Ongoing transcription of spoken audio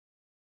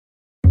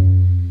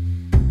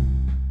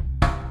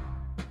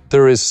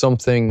there is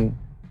something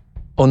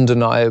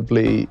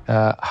undeniably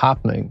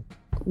happening.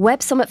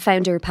 Web Summit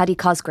founder Paddy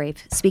Cosgrave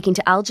speaking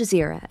to Al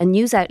Jazeera, a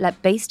news outlet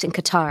based in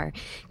Qatar,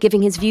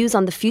 giving his views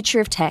on the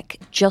future of tech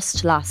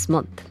just last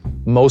month.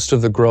 Most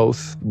of the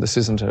growth, this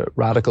isn't a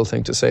radical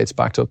thing to say, it's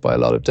backed up by a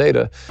lot of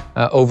data,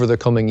 over the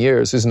coming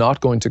years is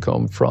not going to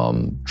come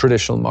from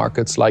traditional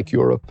markets like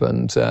Europe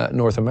and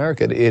North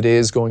America. It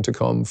is going to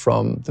come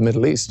from the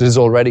Middle East. It is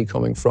already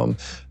coming from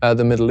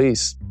the Middle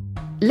East.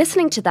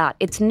 Listening to that,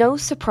 it's no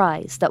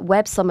surprise that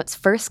Web Summit's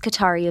first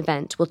Qatari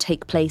event will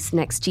take place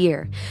next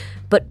year.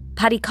 But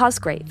Paddy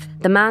Cosgrave,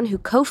 the man who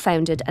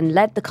co-founded and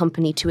led the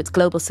company to its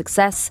global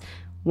success,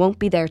 won't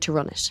be there to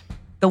run it.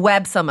 The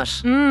Web Summit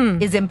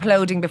is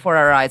imploding before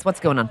our eyes. What's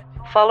going on?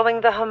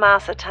 Following the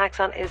Hamas attacks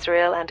on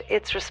Israel and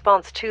its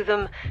response to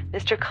them,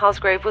 Mr.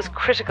 Cosgrave was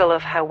critical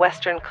of how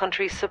Western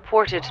countries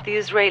supported the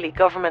Israeli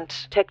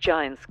government. Tech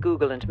giants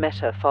Google and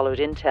Meta followed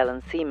Intel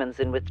and Siemens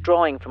in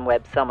withdrawing from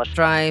Web Summit.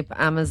 Stripe,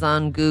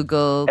 Amazon,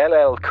 Google.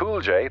 LL Cool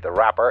J, the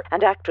rapper.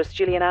 And actress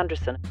Gillian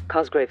Anderson.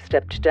 Cosgrave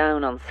stepped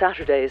down on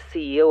Saturday as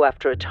CEO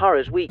after a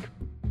torrid week.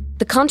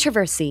 The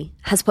controversy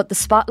has put the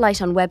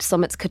spotlight on Web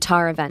Summit's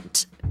Qatar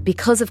event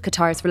because of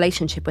Qatar's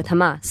relationship with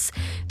Hamas,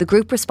 the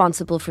group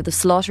responsible for the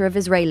slaughter of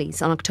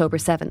Israelis on October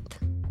 7th.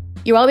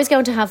 You're always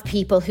going to have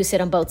people who sit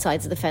on both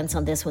sides of the fence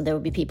on this one. There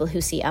will be people who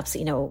see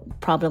absolutely no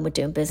problem with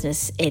doing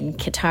business in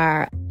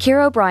Qatar.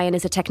 Ciara O'Brien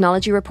is a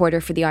technology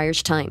reporter for the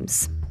Irish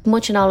Times.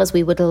 Much and all as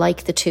we would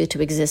like the two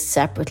to exist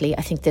separately,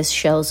 I think this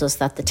shows us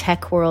that the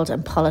tech world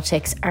and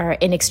politics are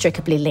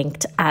inextricably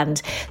linked,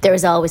 and there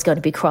is always going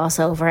to be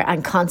crossover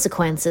and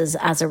consequences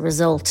as a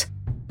result.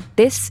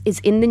 This is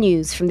In the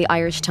News from the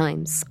Irish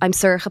Times. I'm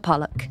Saoirse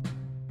Pollock.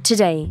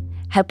 Today,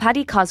 how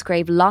Paddy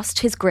Cosgrave lost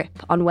his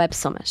grip on Web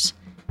Summit.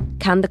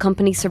 Can the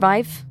company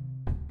survive?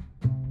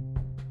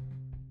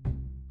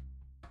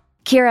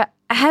 Ciara,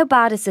 how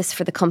bad is this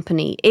for the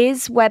company?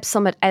 Is Web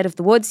Summit out of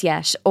the woods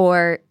yet,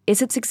 or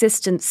is its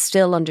existence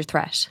still under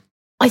threat?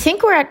 I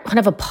think we're at kind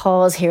of a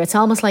pause here. It's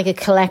almost like a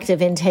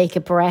collective intake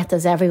of breath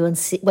as everyone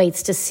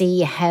waits to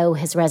see how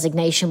his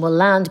resignation will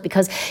land.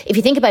 Because if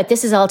you think about it,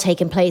 this has all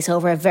taken place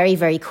over a very,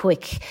 very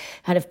quick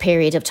kind of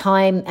period of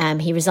time.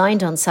 He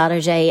resigned on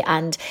Saturday,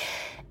 and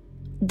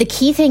the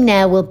key thing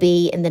now will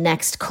be in the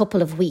next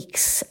couple of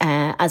weeks,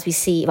 as we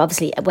see,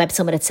 obviously, Web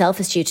Summit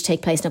itself is due to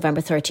take place November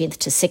 13th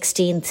to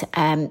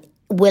 16th.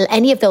 Will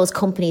any of those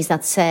companies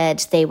that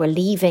said they were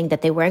leaving,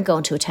 that they weren't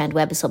going to attend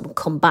Web Summit,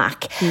 come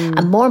back?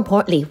 And more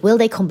importantly, will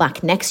they come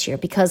back next year?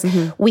 Because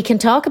we can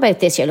talk about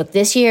this year. Look,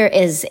 this year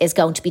is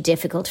going to be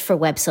difficult for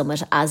Web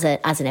Summit as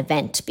an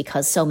event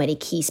because so many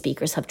key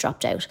speakers have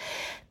dropped out.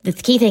 The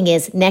key thing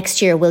is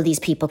next year, will these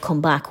people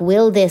come back?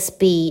 Will this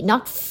be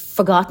not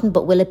forgotten,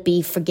 but will it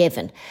be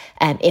forgiven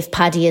if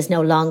Paddy is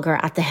no longer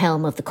at the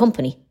helm of the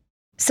company?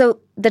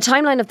 So the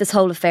timeline of this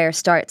whole affair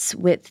starts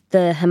with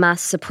the Hamas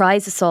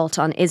surprise assault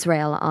on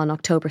Israel on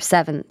October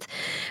 7th.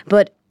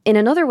 But in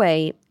another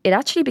way, it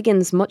actually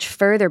begins much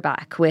further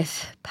back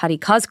with Paddy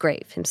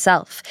Cosgrave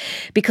himself.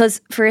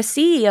 Because for a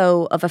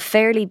CEO of a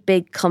fairly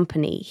big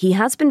company, he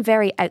has been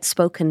very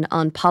outspoken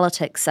on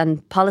politics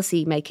and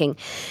policy making,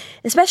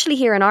 especially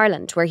here in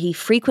Ireland, where he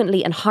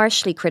frequently and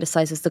harshly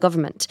criticises the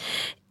government.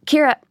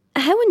 Ciara,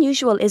 how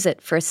unusual is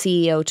it for a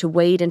CEO to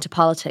wade into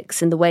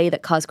politics in the way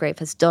that Cosgrave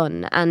has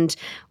done? And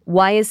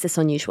why is this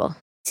unusual?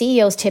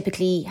 CEOs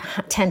typically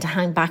tend to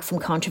hang back from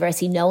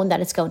controversy knowing that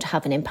it's going to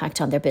have an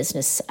impact on their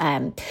business.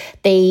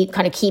 They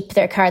kind of keep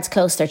their cards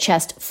close to their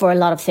chest for a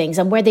lot of things.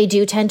 And where they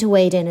do tend to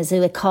wade in is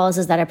with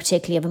causes that are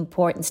particularly of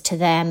importance to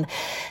them.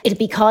 It'll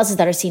be causes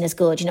that are seen as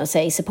good,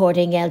 say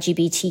supporting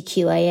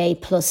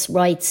LGBTQIA plus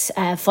rights,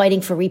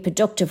 fighting for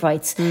reproductive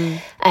rights.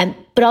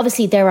 But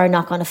obviously there are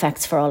knock-on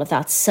effects for all of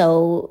that.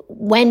 So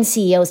when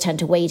CEOs tend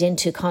to wade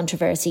into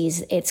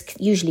controversies, it's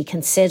usually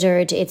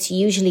considered. It's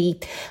usually,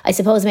 I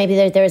suppose,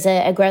 maybe there's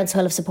a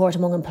groundswell of support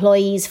among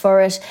employees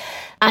for it.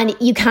 And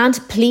you can't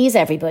please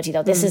everybody,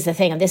 though. This is the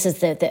thing. And this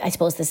is I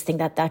suppose, this thing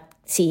that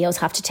CEOs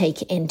have to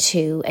take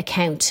into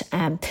account.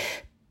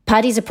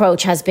 Paddy's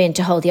approach has been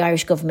to hold the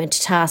Irish government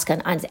to task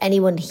and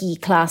anyone he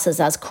classes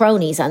as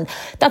cronies. And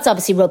that's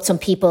obviously rubbed some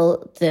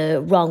people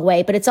the wrong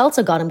way, but it's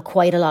also got him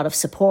quite a lot of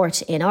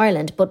support in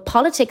Ireland. But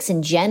politics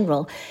in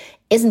general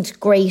isn't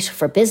great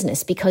for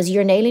business because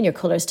you're nailing your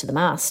colours to the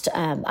mast.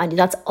 And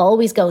that's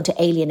always going to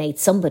alienate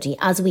somebody,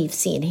 as we've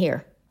seen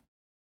here.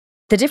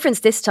 The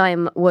difference this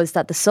time was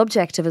that the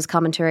subject of his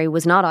commentary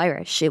was not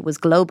Irish, it was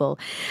global.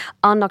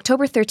 On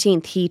October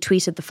 13th, he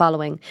tweeted the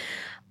following: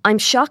 "I'm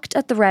shocked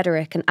at the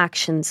rhetoric and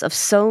actions of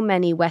so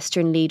many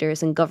Western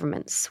leaders and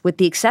governments, with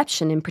the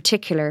exception in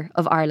particular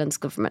of Ireland's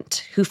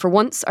government, who for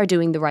once are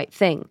doing the right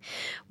thing.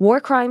 War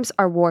crimes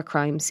are war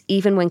crimes,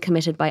 even when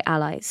committed by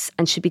allies,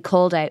 and should be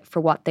called out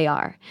for what they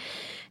are."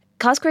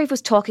 Cosgrave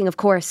was talking, of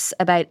course,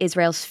 about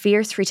Israel's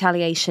fierce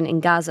retaliation in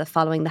Gaza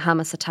following the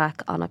Hamas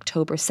attack on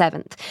October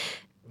 7th.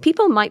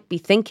 People might be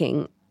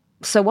thinking,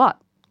 so what?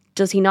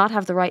 Does he not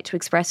have the right to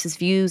express his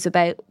views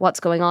about what's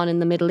going on in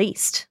the Middle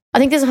East? I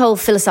think there's a whole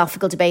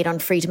philosophical debate on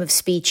freedom of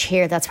speech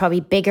here that's probably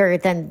bigger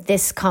than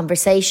this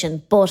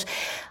conversation. But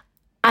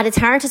At its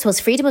heart, I suppose,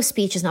 freedom of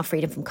speech is not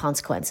freedom from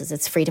consequences.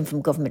 It's freedom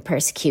from government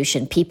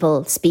persecution.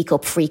 People speak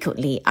up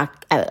frequently at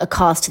a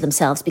cost to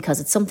themselves because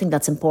it's something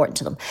that's important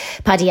to them.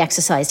 Paddy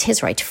exercised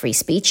his right to free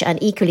speech,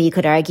 and equally you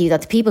could argue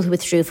that the people who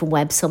withdrew from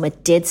Web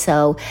Summit did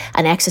so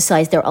and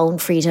exercised their own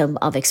freedom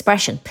of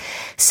expression.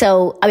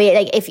 So, I mean,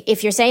 like,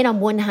 if you're saying on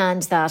one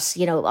hand that,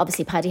 you know,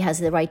 obviously Paddy has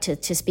the right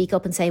to speak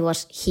up and say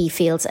what he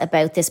feels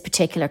about this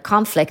particular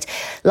conflict,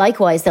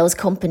 likewise, those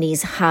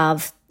companies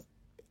have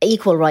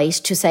equal right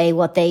to say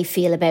what they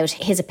feel about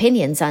his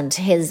opinions and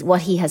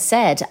what he has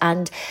said.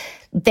 And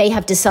they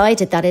have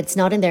decided that it's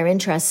not in their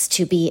interests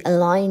to be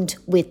aligned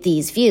with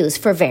these views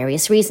for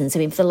various reasons. I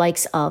mean, for the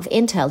likes of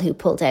Intel, who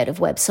pulled out of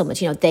Web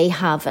Summit, you know, they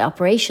have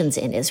operations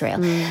in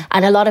Israel.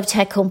 And a lot of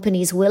tech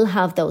companies will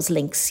have those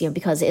links, you know,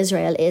 because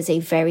Israel is a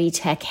very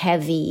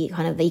tech-heavy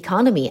kind of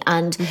economy.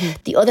 And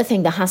the other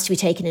thing that has to be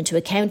taken into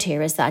account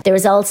here is that there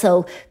is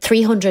also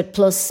 300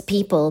 plus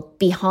people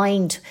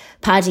behind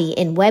Paddy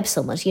in Web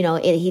Summit. You know,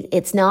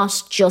 it's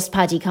not just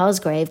Paddy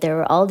Cosgrave. There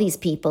are all these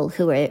people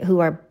who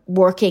are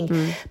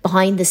working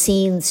behind the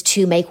scenes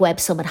to make Web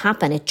Summit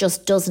happen. It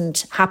just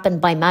doesn't happen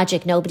by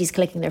magic. Nobody's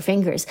clicking their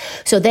fingers.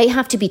 So they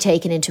have to be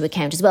taken into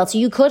account as well. So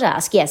you could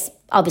ask, yes,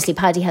 obviously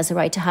Paddy has a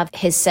right to have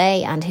his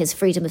say and his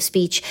freedom of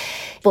speech,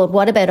 but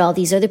what about all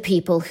these other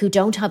people who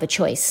don't have a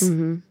choice?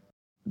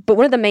 But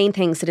one of the main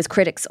things that his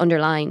critics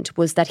underlined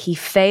was that he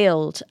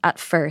failed at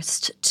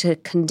first to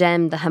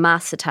condemn the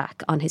Hamas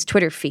attack on his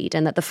Twitter feed,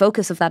 and that the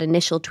focus of that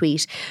initial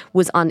tweet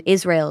was on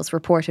Israel's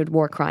reported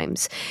war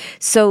crimes.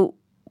 So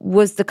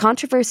was the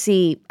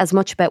controversy as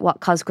much about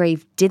what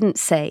Cosgrave didn't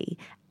say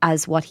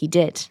as what he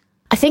did?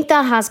 I think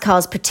that has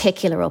caused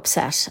particular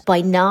upset by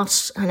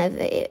not kind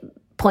of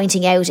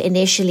pointing out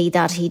initially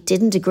that he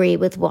didn't agree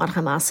with what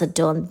Hamas had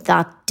done.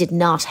 That did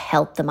not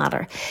help the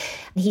matter.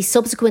 He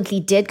subsequently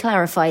did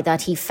clarify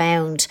that he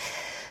found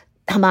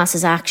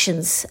Hamas's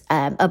actions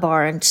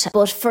abhorrent,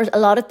 but for a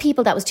lot of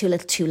people that was too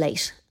little too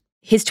late.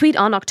 His tweet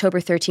on October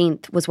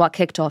 13th was what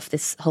kicked off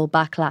this whole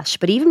backlash.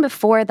 But even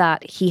before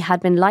that, he had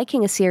been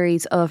liking a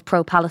series of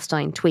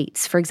pro-Palestine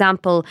tweets. For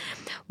example,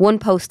 one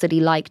post that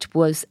he liked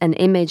was an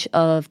image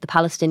of the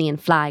Palestinian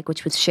flag,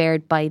 which was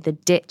shared by the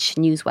Ditch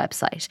news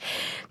website.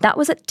 That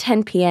was at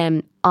 10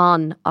 p.m.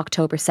 on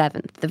October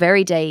 7th, the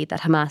very day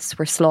that Hamas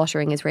were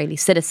slaughtering Israeli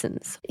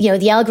citizens. You know,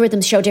 the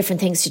algorithms show different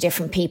things to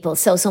different people.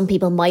 So some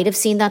people might have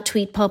seen that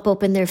tweet pop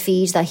up in their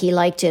feed that he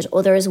liked it.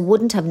 Others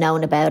wouldn't have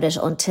known about it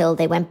until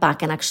they went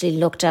back and actually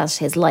looked at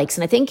his likes.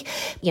 And I think,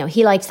 you know,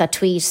 he liked that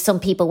tweet.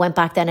 Some people went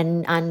back then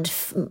and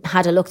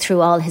had a look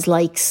through all his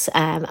likes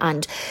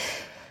and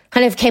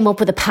kind of came up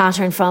with a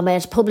pattern from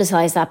it,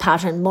 publicised that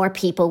pattern. More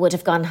people would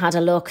have gone, had a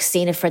look,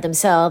 seen it for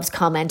themselves,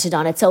 commented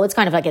on it. So it's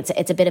kind of like it's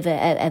a bit of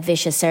a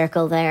vicious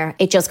circle there.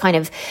 It just kind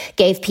of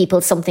gave people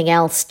something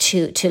else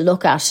to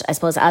look at, I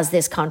suppose, as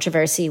this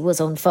controversy was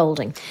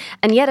unfolding.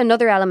 And yet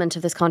another element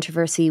of this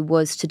controversy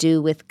was to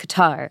do with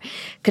Qatar.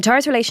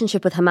 Qatar's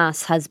relationship with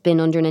Hamas has been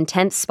under an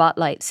intense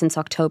spotlight since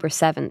October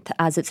 7th,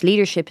 as its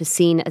leadership is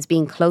seen as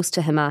being close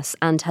to Hamas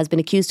and has been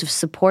accused of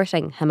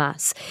supporting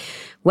Hamas.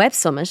 Web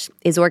Summit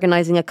is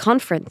organising a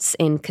conference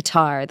in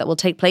Qatar that will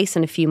take place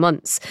in a few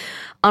months.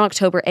 On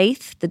October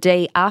 8th, the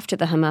day after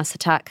the Hamas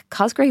attack,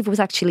 Cosgrave was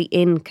actually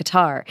in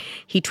Qatar.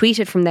 He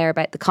tweeted from there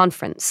about the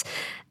conference,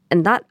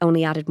 and that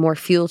only added more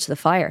fuel to the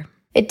fire.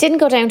 It didn't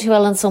go down too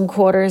well in some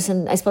quarters,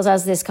 and I suppose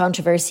as this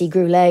controversy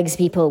grew legs,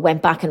 people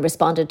went back and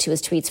responded to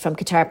his tweets from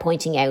Qatar,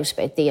 pointing out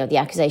about the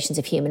accusations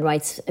of human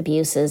rights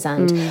abuses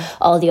and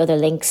all the other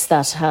links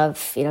that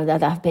have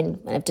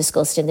been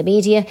discussed in the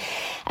media.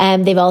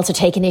 They've also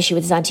taken issue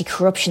with his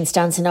anti-corruption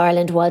stance in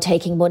Ireland while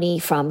taking money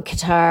from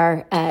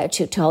Qatar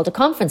to hold a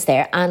conference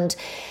there. And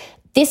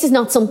this is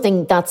not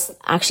something that's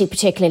actually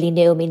particularly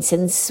new. I mean,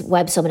 since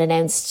Web Summit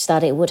announced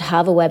that it would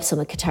have a Web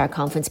Summit Qatar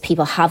conference,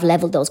 people have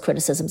levelled those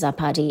criticisms at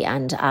Paddy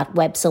and at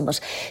Web Summit,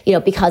 you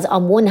know, because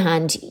on one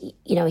hand,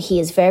 you know, he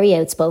is very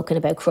outspoken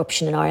about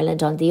corruption in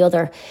Ireland. On the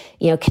other,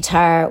 you know,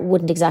 Qatar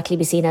wouldn't exactly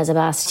be seen as a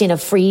bastion of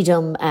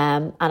freedom.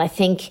 And I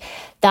think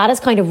that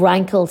has kind of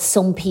rankled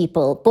some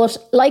people. But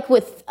like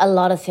with a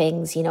lot of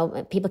things, you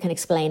know, people can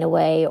explain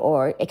away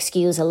or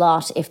excuse a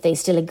lot if they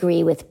still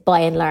agree with,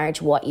 by and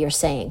large, what you're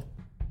saying.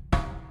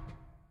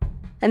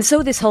 And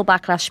so this whole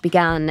backlash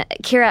began.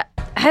 Ciara,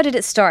 how did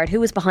it start? Who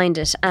was behind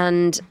it?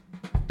 And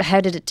how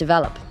did it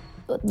develop?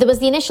 There was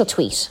the initial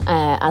tweet,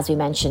 as we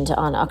mentioned,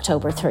 on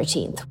October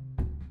 13th.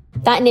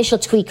 That initial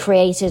tweet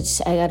created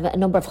a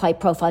number of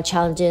high-profile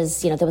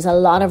challenges. You know, there was a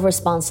lot of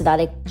response to that.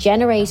 It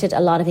generated a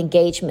lot of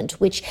engagement,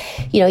 which,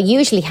 you know,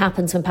 usually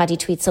happens when Paddy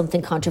tweets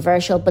something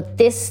controversial. But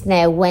this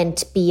now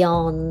went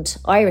beyond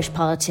Irish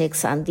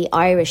politics and the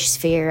Irish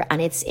sphere, and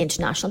it's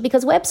international,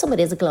 because Web Summit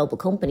is a global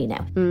company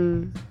now.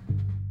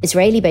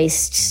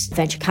 Israeli-based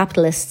venture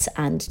capitalists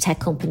and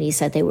tech companies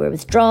said they were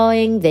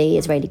withdrawing. The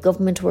Israeli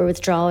government were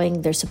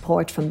withdrawing their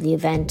support from the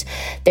event.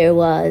 There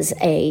was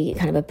a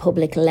kind of a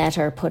public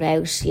letter put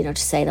out, you know,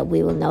 to say that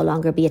we will no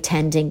longer be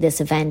attending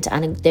this event.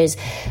 And there's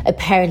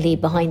apparently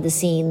behind the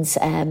scenes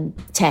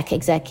tech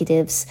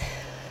executives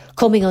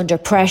coming under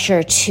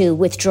pressure to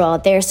withdraw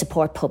their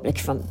support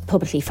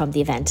publicly from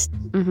the event.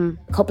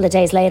 A couple of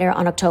days later,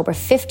 on October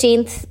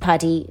 15th,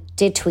 Paddy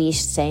did tweet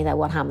saying that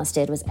what Hamas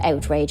did was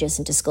outrageous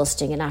and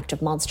disgusting, an act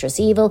of monstrous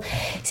evil.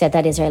 He said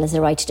that Israel has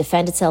the right to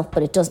defend itself,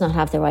 but it does not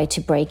have the right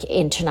to break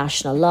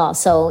international law.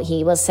 So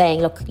he was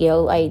saying, look,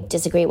 I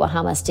disagree with what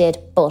Hamas did,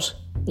 but,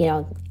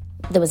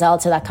 there was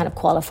also that kind of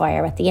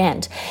qualifier at the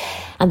end.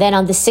 And then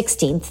on the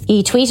 16th,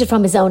 he tweeted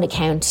from his own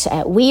account,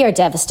 "We are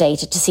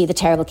devastated to see the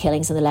terrible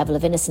killings and the level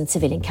of innocent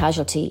civilian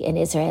casualty in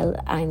Israel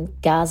and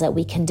Gaza.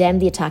 We condemn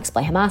the attacks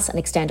by Hamas and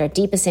extend our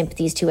deepest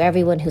sympathies to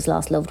everyone who's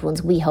lost loved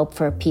ones. We hope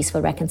for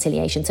peaceful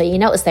reconciliation." So you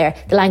notice there,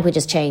 the language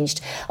has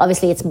changed.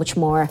 Obviously, it's much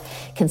more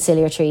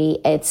conciliatory,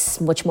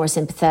 it's much more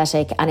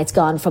sympathetic, and it's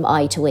gone from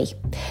I to we.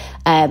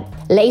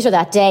 Later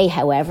that day,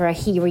 however,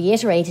 he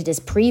reiterated his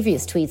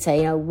previous tweet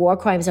saying, war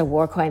crimes are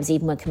war crimes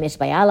even when committed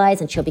by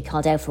allies and should be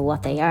called out for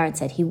what they are, and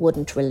said he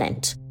wouldn't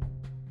relent.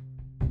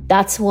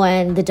 That's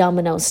when the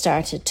dominoes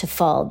started to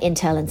fall.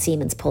 Intel and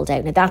Siemens pulled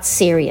out. Now that's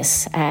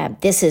serious.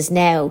 This is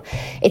now,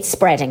 it's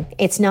spreading.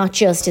 It's not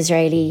just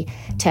Israeli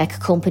tech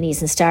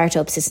companies and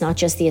startups. It's not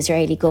just the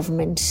Israeli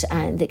government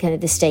and the kind of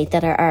the state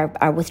that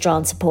are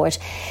withdrawing support.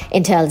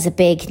 Intel is a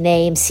big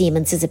name.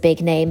 Siemens is a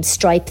big name.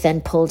 Stripe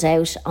then pulled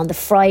out. On the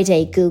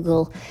Friday,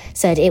 Google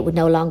said it would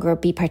no longer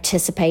be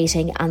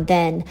participating, and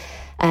then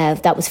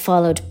that was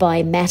followed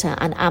by Meta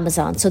and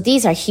Amazon. So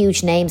these are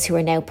huge names who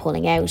are now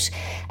pulling out.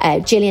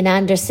 Gillian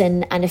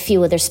Anderson and a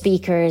few other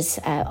speakers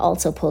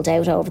also pulled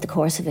out over the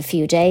course of a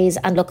few days.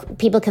 And look,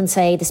 people can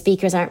say the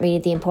speakers aren't really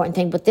the important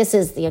thing, but this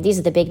is, these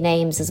are the big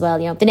names as well.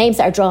 The names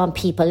that are drawing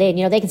people in.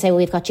 They can say, well,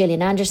 we've got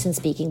Gillian Anderson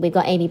speaking, we've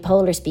got Amy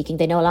Poehler speaking.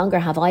 They no longer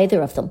have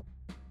either of them.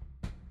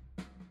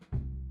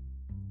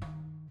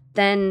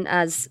 Then,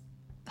 as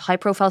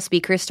high-profile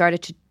speakers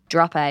started to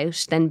drop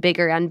out, then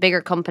bigger and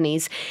bigger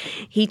companies,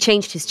 he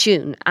changed his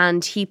tune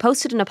and he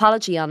posted an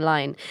apology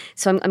online.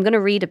 So I'm going to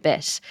read a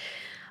bit.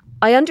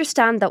 "I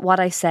understand that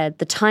what I said,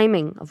 the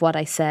timing of what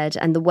I said,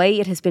 and the way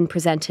it has been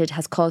presented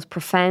has caused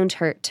profound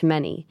hurt to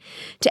many.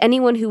 To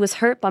anyone who was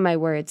hurt by my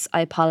words,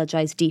 I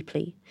apologise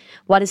deeply.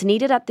 What is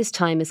needed at this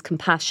time is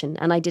compassion,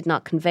 and I did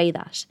not convey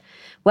that.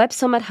 Web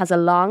Summit has a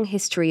long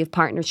history of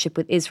partnership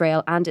with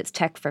Israel and its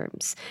tech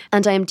firms,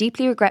 and I am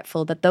deeply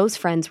regretful that those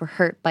friends were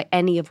hurt by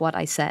any of what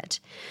I said.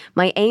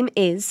 My aim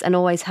is, and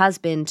always has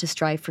been, to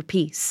strive for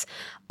peace.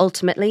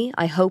 Ultimately,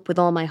 I hope with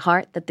all my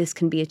heart that this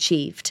can be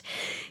achieved."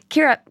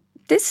 Ciara,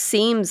 this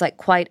seems like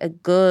quite a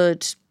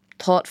good,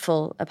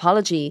 thoughtful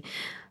apology,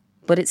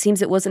 but it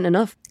seems it wasn't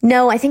enough.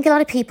 No, I think a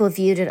lot of people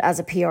viewed it as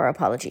a PR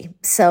apology.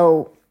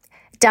 So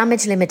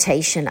damage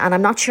limitation, and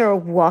I'm not sure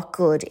what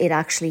good it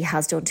actually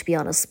has done, to be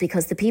honest,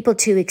 because the people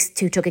who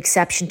took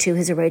exception to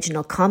his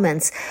original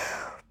comments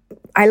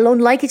are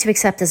unlikely to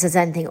accept this as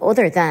anything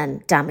other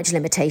than damage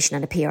limitation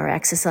and a PR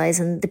exercise.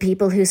 And the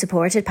people who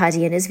supported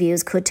Paddy and his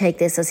views could take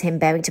this as him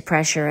bowing to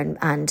pressure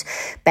and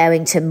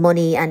bowing to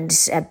money and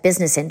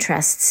business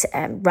interests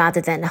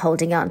rather than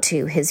holding on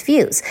to his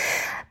views.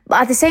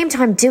 But at the same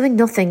time, doing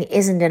nothing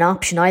isn't an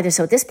option either.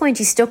 So at this point,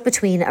 he's stuck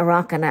between a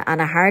rock and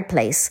a hard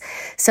place.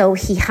 So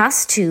he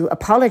has to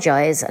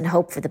apologise and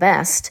hope for the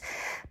best.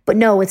 But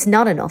no, it's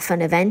not enough.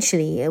 And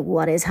eventually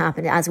what is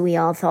happening, as we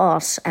all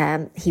thought,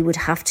 he would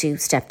have to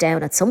step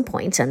down at some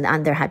point.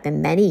 And there had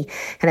been many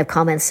kind of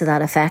comments to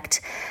that effect.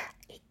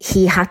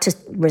 He had to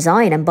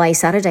resign. And by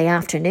Saturday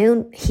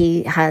afternoon,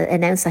 he had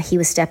announced that he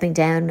was stepping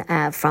down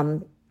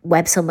from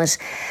Web Summit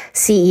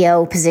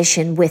CEO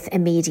position with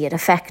immediate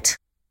effect.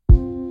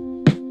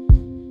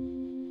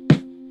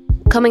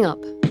 Coming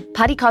up,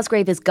 Paddy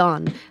Cosgrave is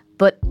gone,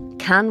 but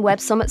can Web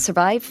Summit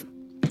survive?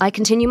 I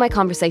continue my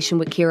conversation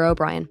with Ciara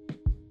O'Brien.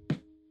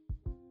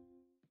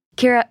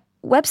 Ciara,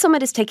 Web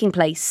Summit is taking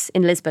place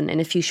in Lisbon in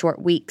a few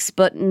short weeks,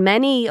 but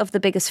many of the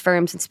biggest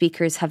firms and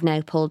speakers have now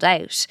pulled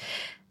out.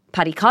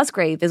 Paddy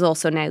Cosgrave is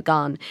also now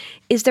gone.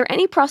 Is there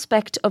any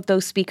prospect of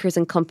those speakers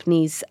and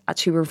companies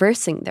actually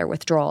reversing their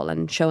withdrawal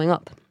and showing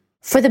up?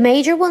 For the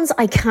major ones,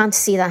 I can't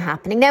see that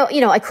happening. Now,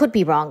 I could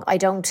be wrong. I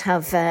don't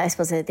have, I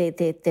suppose,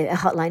 the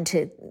hotline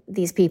to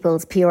these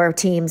people's PR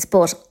teams,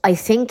 but I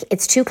think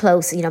it's too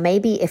close.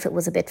 Maybe if it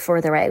was a bit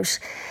further out,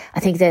 I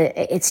think that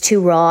it's too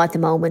raw at the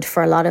moment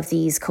for a lot of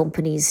these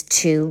companies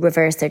to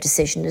reverse their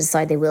decision and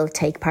decide they will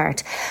take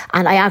part.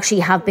 And I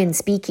actually have been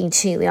speaking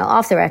to,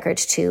 off the record,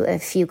 to a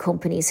few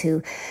companies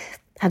who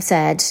have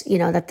said,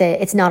 that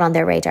it's not on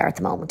their radar at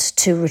the moment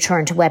to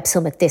return to Web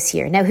Summit this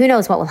year. Now, who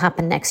knows what will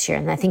happen next year?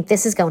 And I think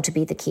this is going to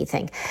be the key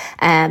thing.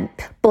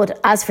 But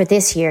as for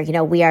this year,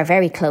 we are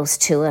very close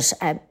to it.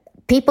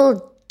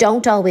 People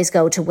don't always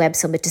go to Web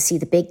Summit to see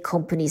the big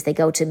companies. They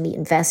go to meet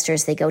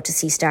investors. They go to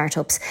see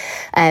startups.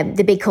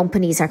 The big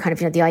companies are kind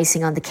of, the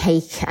icing on the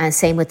cake.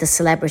 Same with the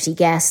celebrity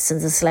guests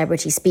and the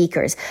celebrity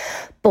speakers.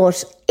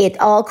 But it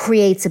all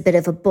creates a bit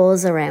of a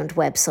buzz around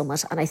Web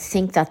Summit. And I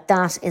think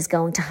that is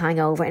going to hang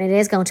over. And it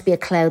is going to be a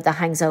cloud that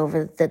hangs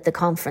over the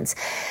conference.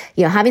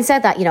 Having said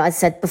that, as I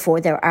said before,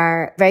 there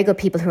are very good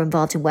people who are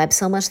involved in Web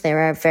Summit. There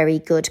are very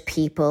good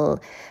people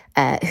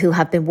who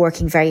have been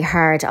working very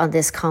hard on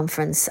this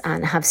conference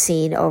and have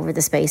seen over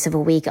the space of a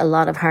week a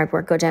lot of hard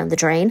work go down the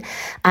drain.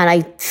 And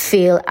I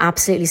feel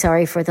absolutely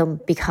sorry for them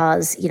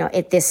because,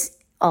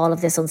 all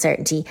of this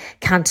uncertainty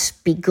can't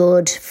be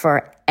good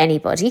for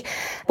anybody.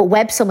 But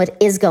Web Summit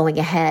is going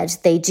ahead.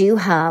 They do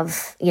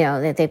have,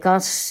 they've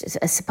got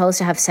supposed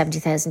to have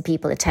 70,000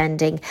 people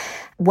attending.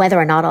 Whether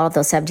or not all of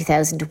those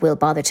 70,000 will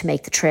bother to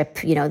make the trip,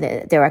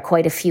 there are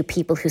quite a few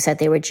people who said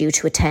they were due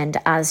to attend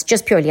as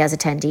just purely as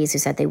attendees who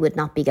said they would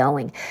not be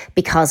going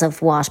because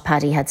of what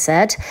Paddy had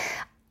said.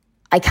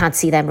 I can't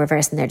see them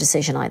reversing their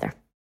decision either.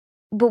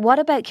 But what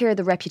about, Ciara,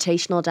 the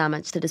reputational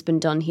damage that has been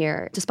done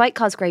here? Despite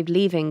Cosgrave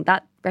leaving,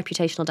 that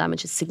reputational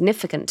damage is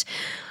significant.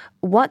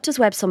 What does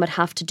Web Summit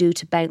have to do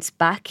to bounce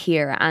back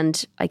here?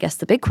 And I guess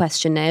the big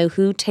question now,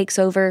 who takes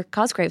over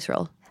Cosgrave's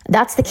role?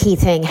 That's the key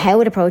thing.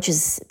 How it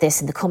approaches this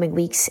in the coming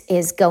weeks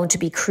is going to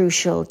be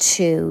crucial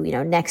to,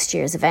 next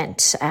year's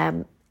event.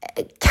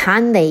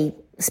 Can they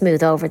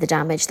smooth over the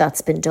damage that's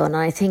been done? And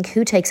I think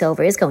who takes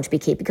over is going to be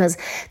key because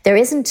there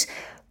isn't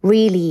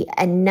really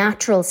a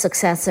natural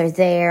successor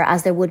there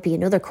as there would be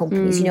in other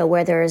companies,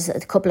 where there's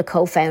a couple of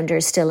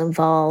co-founders still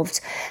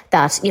involved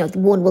that,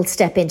 one will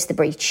step into the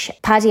breach.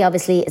 Paddy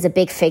obviously is a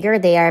big figure.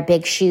 They are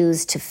big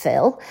shoes to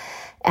fill.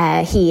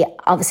 He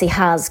obviously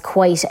has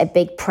quite a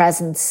big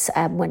presence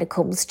when it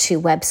comes to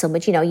Web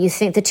Summit. You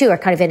think the two are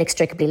kind of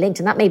inextricably linked,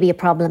 and that may be a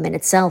problem in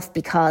itself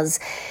because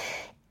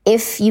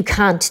if you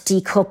can't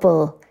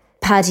decouple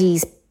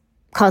Paddy's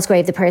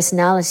Cosgrave, the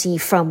personality,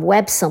 from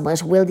Web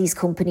Summit, will these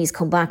companies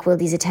come back? Will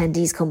these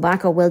attendees come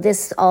back? Or will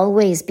this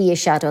always be a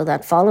shadow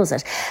that follows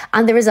it?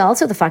 And there is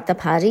also the fact that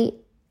Paddy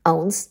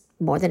owns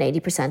more than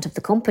 80% of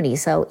the company.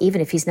 So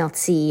even if he's not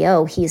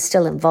CEO, he is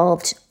still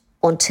involved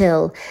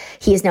until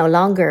he is no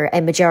longer a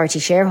majority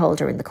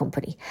shareholder in the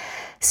company.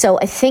 So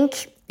I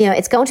think,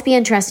 it's going to be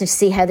interesting to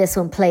see how this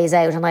one plays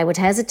out. And I would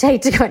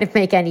hesitate to kind of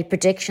make any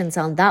predictions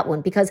on that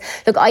one because,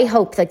 look, I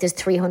hope that there's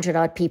 300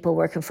 odd people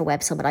working for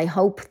Web Summit. I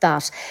hope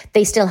that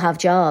they still have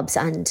jobs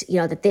and,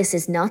 that this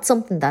is not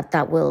something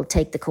that will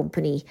take the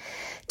company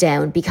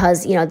down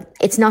because,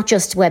 it's not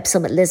just Web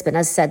Summit Lisbon.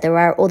 As I said, there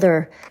are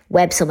other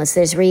Web Summits.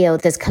 There's Rio,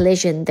 there's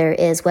Collision, there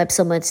is Web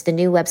Summit, the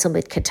new Web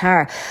Summit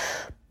Qatar.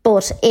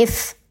 But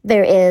if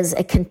there is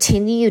a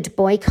continued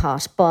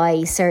boycott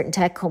by certain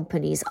tech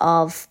companies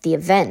of the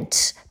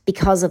event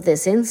because of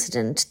this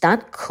incident,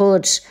 that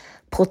could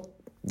put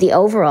the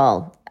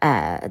overall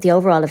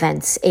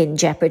events in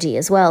jeopardy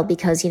as well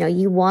because,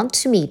 you want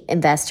to meet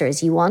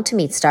investors, you want to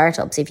meet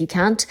startups. If you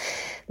can't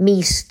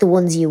meet the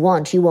ones you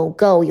want, you won't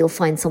go, you'll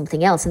find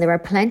something else. And there are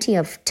plenty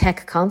of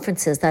tech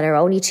conferences that are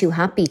only too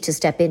happy to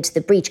step into the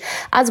breach.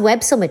 As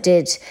Web Summit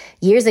did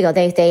years ago,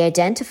 they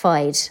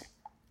identified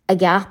a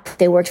gap.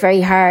 They worked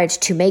very hard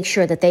to make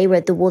sure that they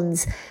were the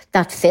ones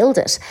that filled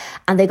it.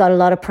 And they got a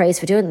lot of praise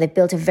for doing it. They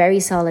built a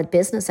very solid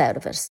business out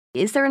of it.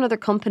 Is there another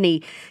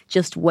company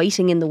just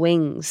waiting in the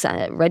wings,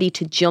 ready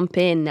to jump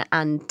in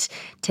and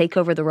take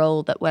over the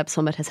role that Web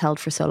Summit has held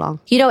for so long?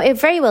 It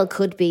very well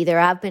could be. There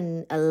have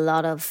been a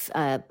lot of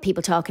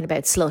people talking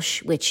about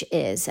Slush, which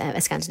is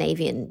a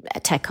Scandinavian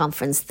tech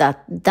conference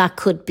that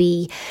could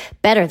be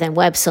better than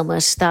Web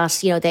Summit, that,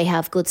 they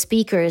have good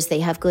speakers, they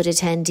have good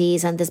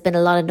attendees, and there's been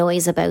a lot of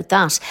noise about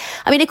that.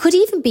 I mean, it could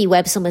even be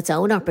Web Summit's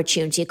own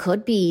opportunity. It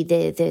could be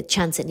the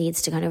chance it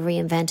needs to kind of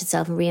reinvent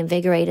itself and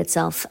reinvigorate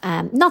itself.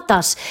 Not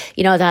that,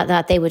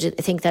 that they would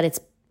think that it's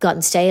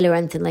gotten stale or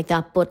anything like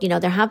that. But,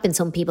 there have been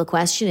some people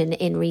questioning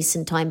in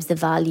recent times the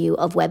value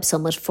of Web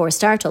Summit for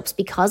startups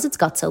because it's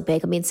got so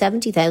big. I mean,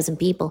 70,000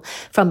 people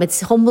from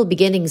its humble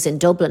beginnings in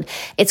Dublin.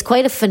 It's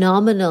quite a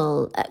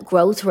phenomenal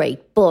growth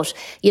rate. But,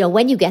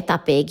 when you get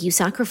that big, you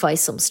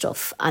sacrifice some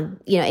stuff and,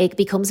 it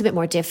becomes a bit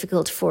more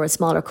difficult for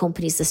smaller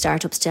companies, the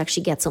startups, to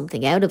actually get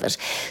something out of it.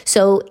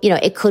 So,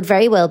 it could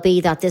very well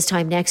be that this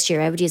time next year,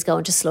 everybody's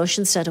going to Slush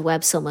instead of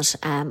Web Summit.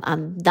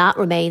 And that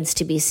remains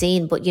to be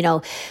seen. But,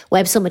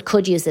 Web Summit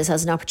could use this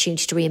as an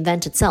opportunity to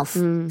reinvent itself.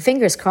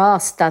 Fingers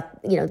crossed that,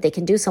 they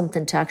can do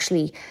something to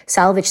actually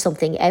salvage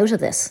something out of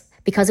this.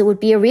 Because it would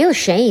be a real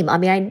shame. I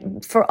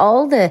mean, for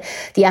all the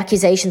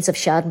accusations of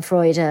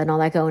Schadenfreude and all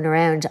that going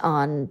around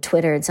on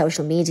Twitter and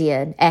social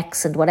media and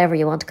X and whatever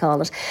you want to call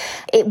it,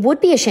 it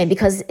would be a shame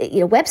because,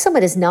 Web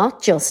Summit is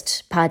not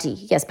just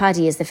Paddy. Yes,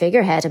 Paddy is the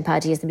figurehead and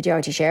Paddy is the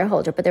majority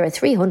shareholder, but there are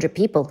 300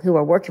 people who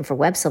are working for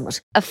Web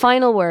Summit. A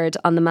final word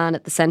on the man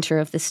at the centre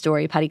of this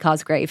story, Paddy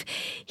Cosgrave.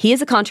 He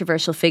is a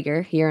controversial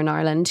figure here in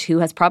Ireland who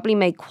has probably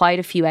made quite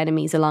a few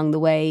enemies along the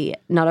way,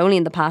 not only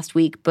in the past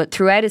week, but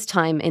throughout his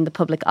time in the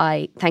public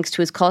eye, thanks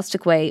to his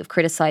caustic way of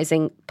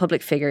criticising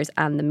public figures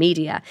and the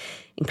media,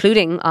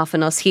 including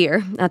often us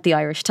here at the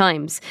Irish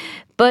Times.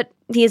 But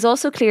he is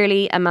also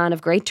clearly a man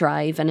of great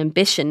drive and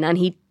ambition, and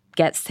he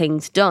gets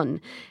things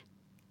done.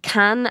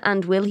 Can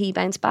and will he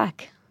bounce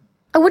back?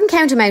 I wouldn't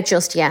count him out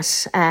just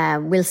yet.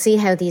 We'll see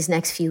how these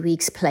next few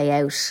weeks play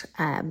out.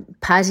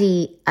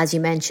 Paddy, as you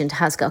mentioned,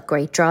 has got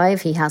great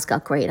drive. He has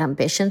got great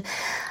ambition.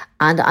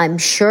 And I'm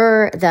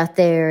sure that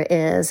there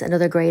is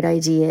another great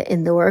idea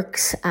in the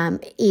works,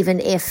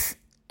 even if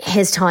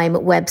his time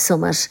at Web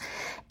Summit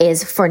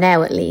is, for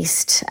now at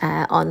least,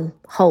 on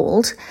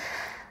hold.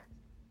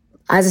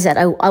 As I said,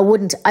 I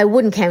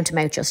wouldn't count him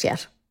out just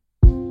yet.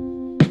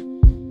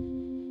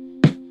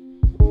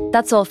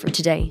 That's all for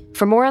today.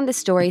 For more on this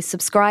story,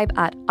 subscribe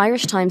at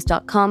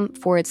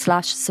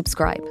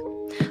irishtimes.com/subscribe.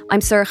 I'm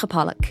Saoirse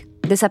Pollock.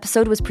 This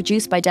episode was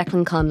produced by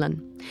Declan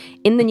Conlon.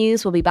 In the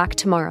News will be back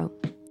tomorrow.